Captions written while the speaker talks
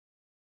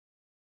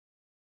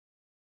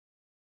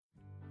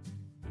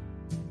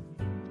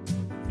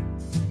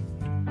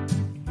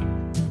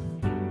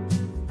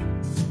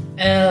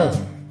L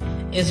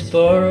is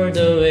for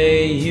the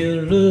way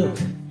you look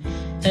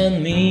at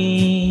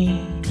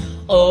me.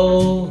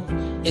 O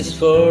is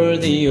for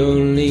the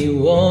only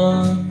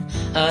one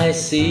I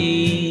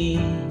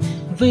see.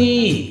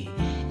 V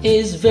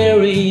is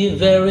very,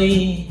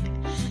 very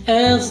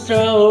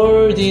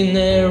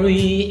extraordinary.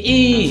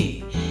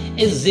 E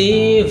is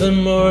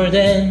even more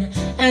than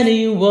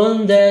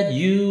anyone that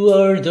you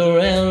adore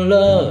and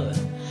love.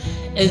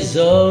 Is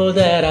all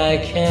that I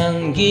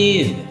can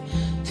give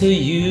to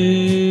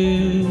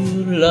you.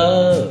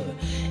 Love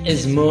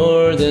is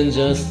more than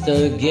just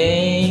a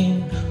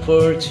game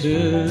for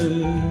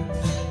two.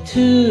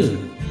 Two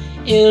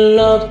in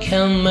love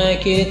can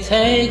make it.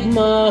 Take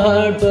my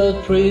heart,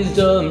 but please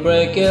don't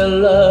break it.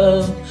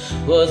 Love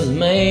was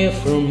made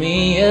for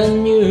me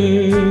and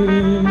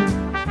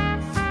you.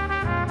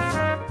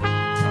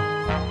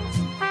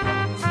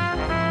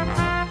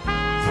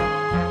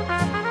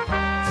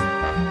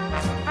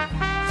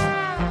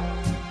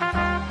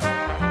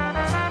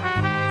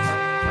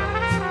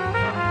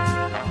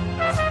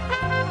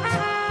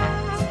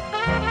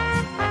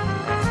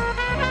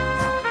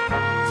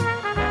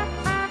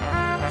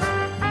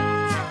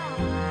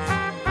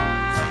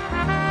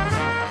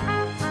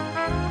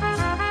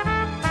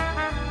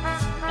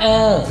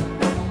 L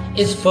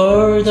is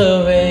for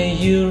the way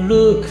you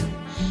look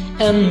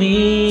at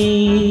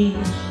me.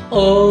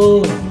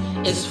 O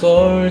is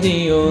for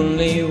the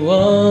only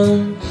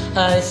one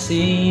I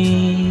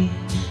see.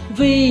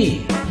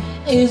 V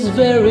is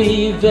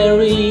very,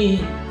 very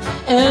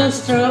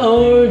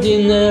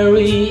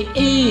extraordinary.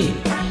 E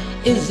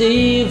is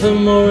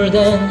even more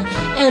than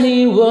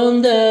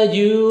anyone that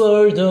you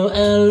adore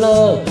and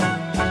love.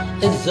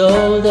 It's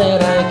all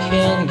that I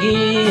can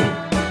give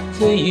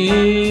to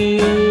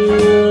you.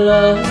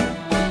 Love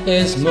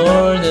is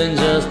more than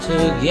just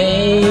a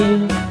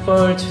game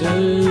for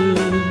two.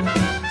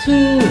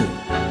 Two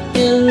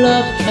in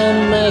love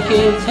can make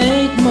it.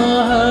 Take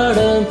my heart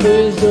and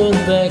please don't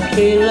break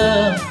it.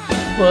 Love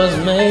was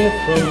made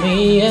for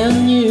me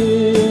and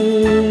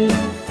you.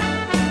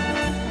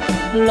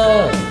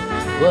 Love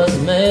was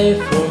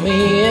made for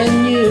me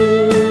and you.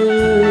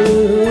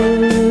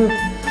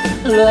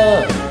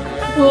 Love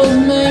was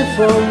made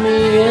for me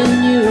and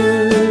you.